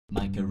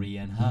My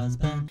Korean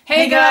husband.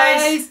 Hey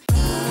guys!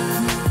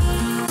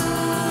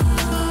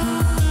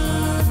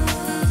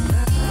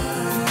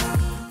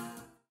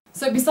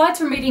 So besides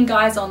from meeting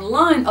guys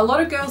online, a lot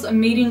of girls are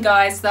meeting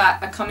guys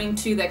that are coming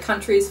to their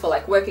countries for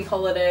like working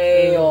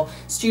holiday or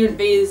student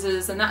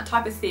visas and that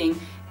type of thing.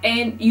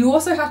 And you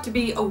also have to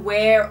be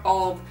aware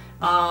of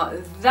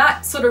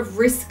that sort of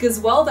risk as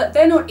well, that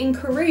they're not in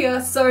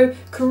Korea, so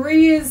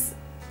Korea's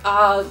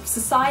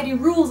society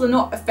rules are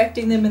not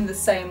affecting them in the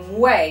same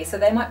way, so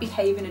they might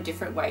behave in a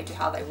different way to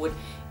how they would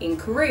in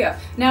Korea.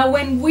 Now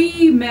when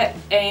we met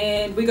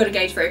and we got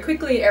engaged very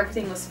quickly,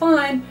 everything was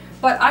fine,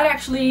 but I'd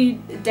actually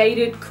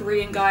dated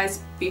Korean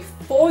guys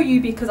before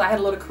you because I had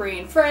a lot of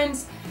Korean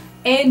friends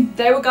and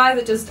they were guys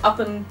that just up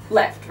and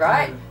left,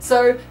 right?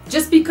 So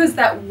just because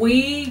that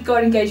we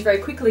got engaged very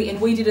quickly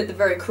and we did it the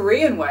very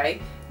Korean way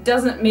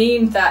doesn't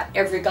mean that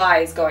every guy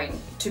is going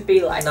to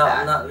be like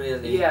that. Not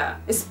really. Yeah,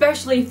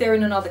 especially if they're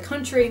in another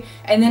country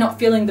and they're not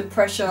feeling the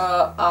pressure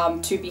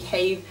to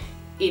behave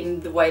in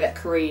the way that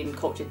Korean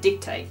culture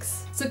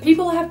dictates. So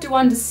people have to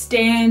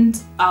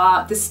understand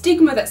the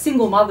stigma that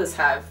single mothers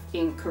have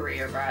in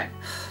Korea, right?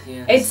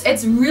 Yes.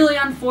 It's really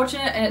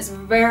unfortunate and it's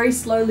very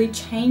slowly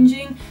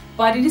changing,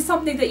 but it is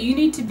something that you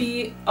need to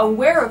be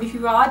aware of if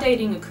you are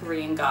dating a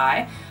Korean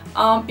guy,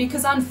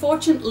 because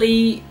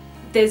unfortunately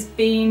there's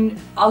been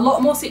a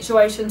lot more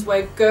situations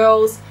where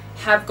girls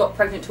have got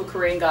pregnant to a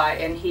Korean guy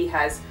and he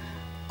has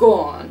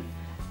gone.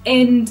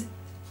 And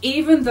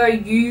even though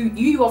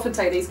you often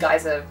say these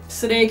guys are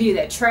쓰레기,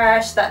 they're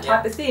trash, that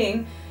type of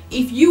thing,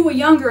 if you were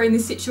younger in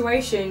this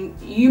situation,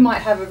 you might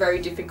have a very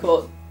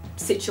difficult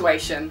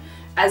situation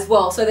as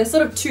well. So there's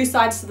sort of two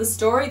sides to the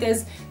story.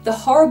 There's the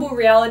horrible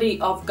reality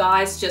of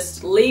guys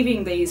just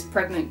leaving these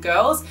pregnant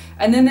girls,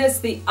 and then there's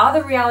the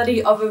other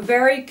reality of a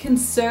very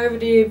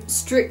conservative,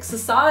 strict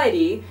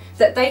society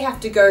that they have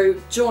to go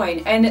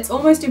join. And it's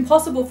almost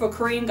impossible for a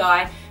Korean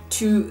guy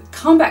to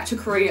come back to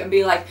Korea and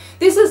be like,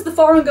 this is the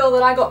foreign girl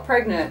that I got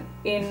pregnant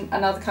in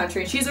another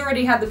country and she's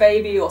already had the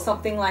baby or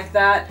something like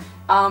that.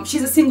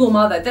 She's a single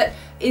mother. That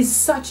is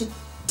such a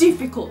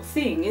difficult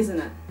thing, isn't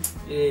it?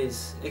 It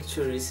is.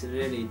 Actually, it's a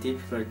really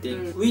difficult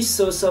thing. We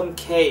saw some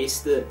case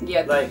that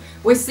like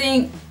we're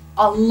seeing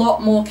a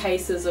lot more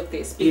cases of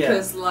this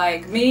because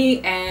like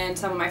me and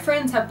some of my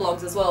friends have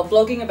blogs as well,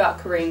 blogging about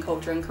Korean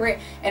culture in Korea,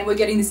 and we're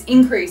getting this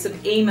increase of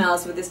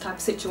emails with this type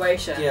of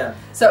situation.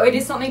 So it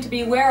is something to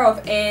be aware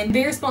of, and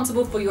be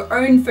responsible for your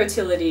own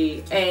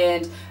fertility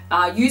and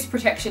use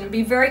protection and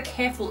be very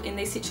careful in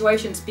these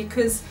situations,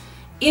 because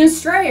in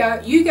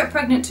Australia you get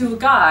pregnant to a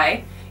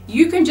guy,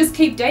 you can just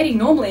keep dating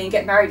normally and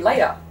get married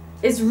later.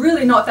 It's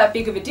really not that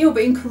big of a deal,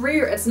 but in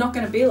Korea it's not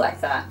going to be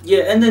like that.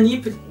 Yeah, and then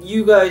if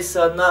you guys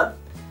are not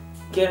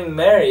getting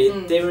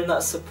married, they will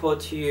not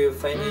support you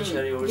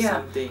financially or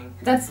something.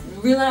 That's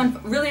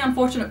really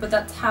unfortunate, but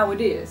that's how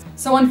it is.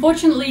 So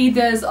unfortunately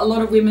there's a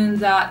lot of women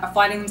that are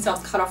finding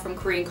themselves cut off from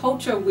Korean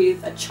culture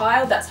with a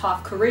child that's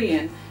half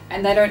Korean,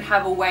 and they don't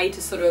have a way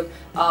to sort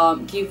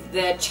of give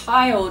their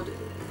child,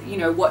 you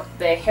know, what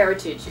their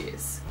heritage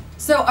is.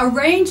 So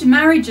arranged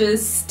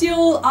marriages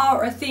still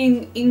are a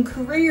thing in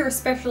Korea,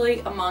 especially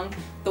among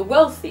the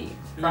wealthy,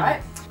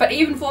 right? But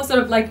even for sort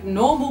of like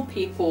normal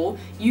people,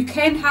 you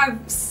can have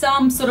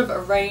some sort of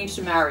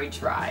arranged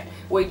marriage, right?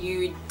 Where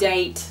you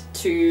date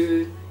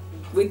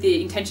with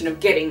the intention of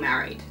getting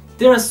married.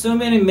 There are so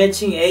many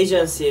matching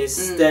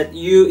agencies that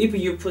if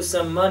you put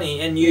some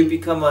money and you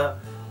become a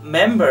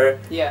member,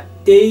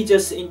 they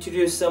just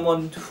introduce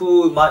someone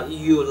who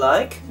you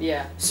like.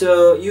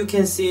 So you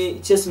can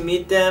just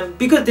meet them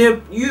because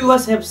you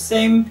guys have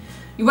same.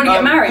 You want to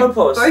get married.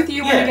 Purpose. Both of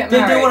you want to get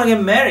married. They want to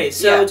get married.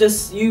 So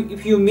just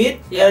if you meet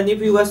and if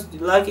you guys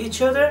like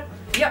each other,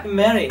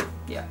 marry.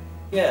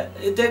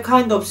 That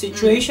kind of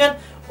situation.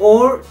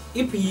 Or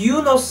if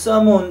you know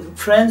someone,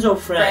 friends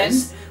of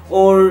friends,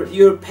 or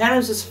your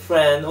parents'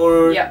 friend,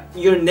 or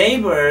your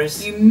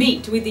neighbors, you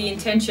meet with the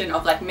intention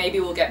of like, maybe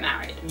we'll get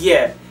married.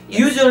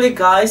 Usually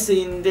guys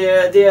in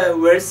their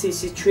wealthy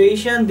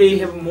situation, they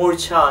have more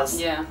chance.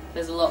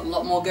 There's a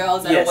lot more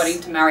girls that are wanting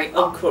to marry.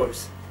 Of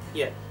course.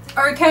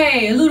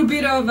 Okay, a little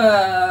bit of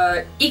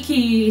a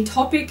icky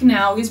topic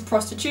now is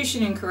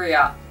prostitution in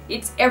Korea.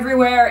 It's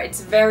everywhere.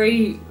 It's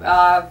very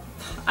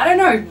I don't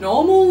know,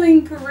 normal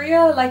in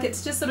Korea. Like,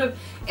 it's just sort of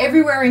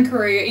everywhere in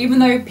Korea, even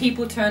though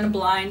people turn a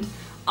blind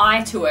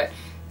eye to it.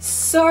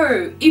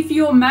 So if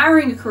you're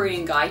marrying a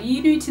Korean guy,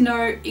 you need to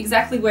know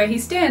exactly where he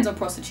stands on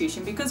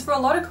prostitution, because for a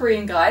lot of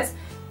Korean guys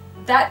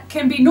that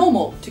can be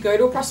normal to go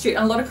to a prostitute,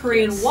 and a lot of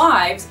Korean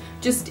wives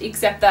just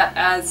accept that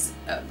as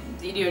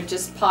you know,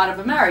 just part of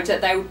a marriage,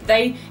 that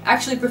they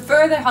actually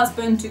prefer their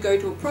husband to go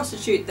to a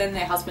prostitute than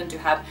their husband to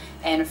have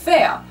an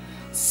affair.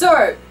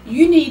 So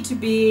you need to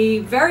be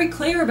very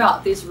clear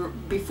about this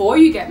before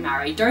you get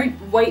married.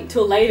 Don't wait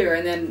till later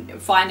and then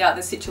find out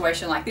the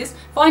situation like this.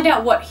 Find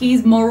out what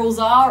his morals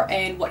are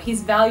and what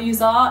his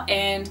values are,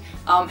 and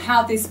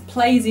how this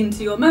plays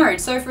into your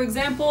marriage. So for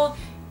example,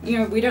 you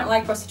know, we don't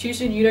like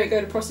prostitution, you don't go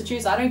to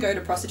prostitutes, I don't go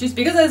to prostitutes,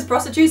 because there's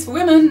prostitutes for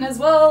women as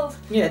well.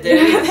 Yeah,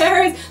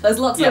 there is. There's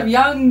lots of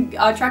young,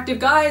 attractive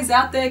guys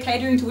out there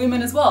catering to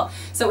women as well.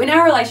 So in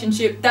our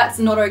relationship, that's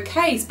not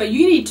okay, but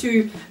you need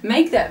to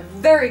make that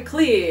very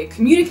clear.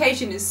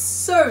 Communication is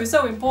so,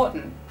 so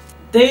important.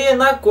 They are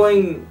not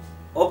going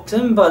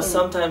often, but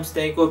sometimes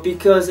they go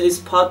because it's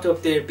part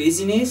of their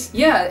business.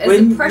 Yeah,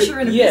 it's a pressure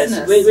in a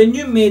business. Yes, when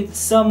you meet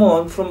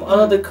someone from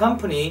another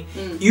company,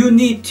 you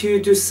need to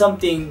do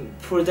something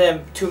for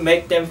them to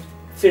make them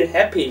feel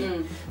happy.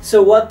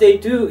 So what they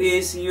do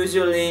is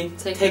usually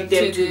take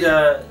them to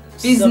the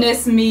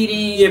business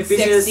meeting,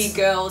 sexy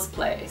girls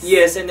place.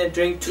 Yes, and then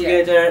drink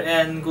together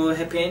and go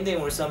happy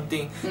ending or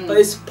something. But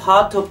it's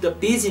part of the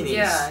business.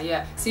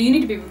 Yeah. So you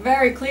need to be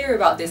very clear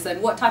about this and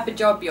what type of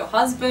job your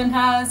husband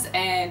has,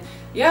 and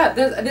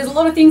there's a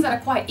lot of things that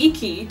are quite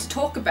icky to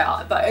talk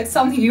about, but it's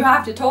something you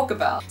have to talk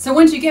about. So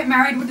once you get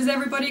married, what does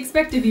everybody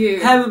expect of you?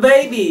 Have a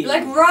baby!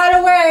 Like right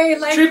away,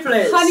 like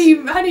triplets.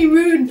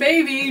 Honeymoon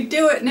baby,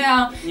 do it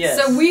now. Yes.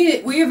 So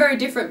we are very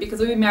different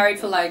because we've been married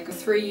for like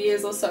 3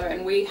 years or so,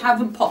 and we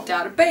haven't popped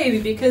out a baby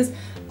because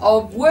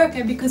of work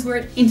and because we're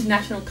an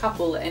international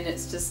couple, and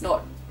it's just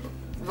not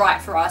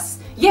right for us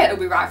yet. It'll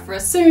be right for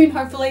us soon,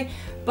 hopefully.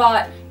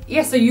 But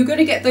yeah, so you're going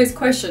to get those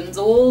questions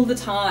all the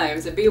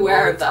time, so be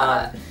aware of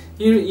that.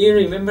 You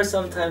remember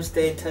sometimes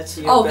they touch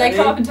your belly? Oh, they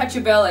come up and touch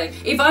your belly.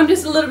 If I'm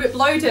just a little bit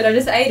bloated, I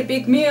just ate a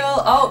big meal,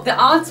 oh, the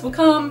aunts will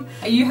come,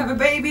 you have a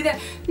baby there.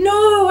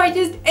 No, I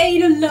just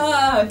ate a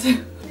lot.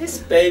 It's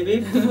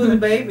baby, food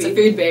baby. It's a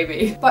food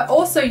baby. But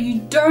also, you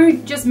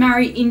don't just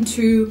marry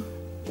into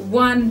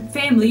one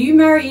family, you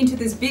marry into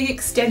this big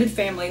extended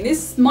family, and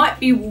this might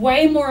be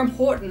way more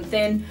important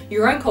than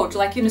your own culture.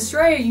 Like in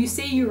Australia, you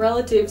see your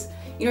relatives,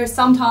 you know,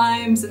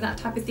 sometimes and that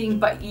type of thing,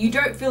 but you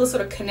don't feel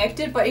sort of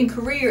connected. But in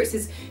Korea, it's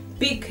this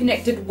big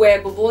connected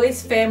web of all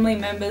these family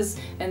members,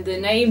 and the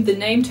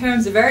name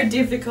terms are very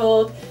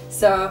difficult.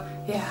 So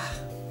yeah,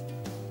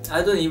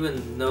 I don't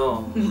even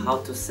know how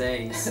to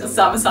say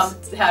how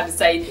to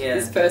say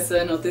this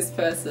person or this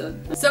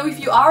person. So if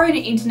you are in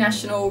an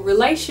international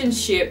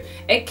relationship,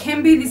 it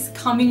can be this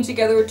coming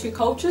together of two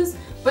cultures,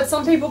 but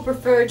some people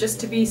prefer just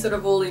to be sort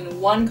of all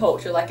in one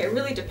culture. Like it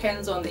really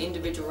depends on the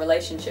individual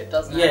relationship,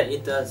 doesn't it? Yeah,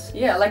 it does.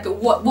 Yeah, like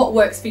what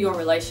works for your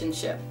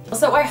relationship.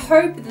 So I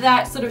hope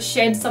that sort of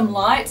shed some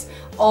light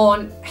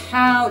on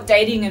how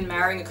dating and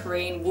marrying a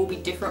Korean will be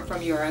different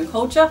from your own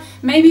culture.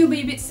 Maybe it'll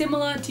be a bit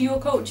similar to your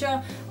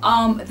culture.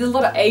 There's a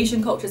lot of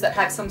Asian cultures that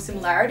have some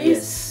similarities.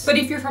 Yes. But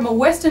if you're from a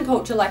Western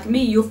culture like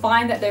me, you'll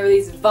find that there are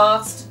these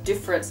vast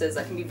differences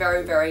that can be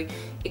very, very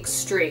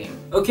extreme.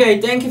 Okay,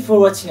 thank you for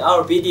watching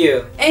our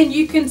video. And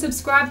you can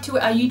subscribe to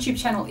our YouTube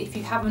channel if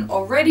you haven't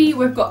already.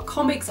 We've got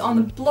comics on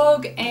the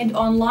blog and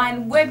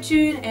online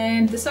webtoon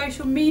and the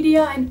social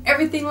media and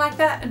everything like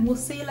that. And we'll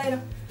see you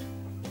later.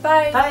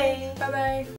 Bye. Bye. Bye bye.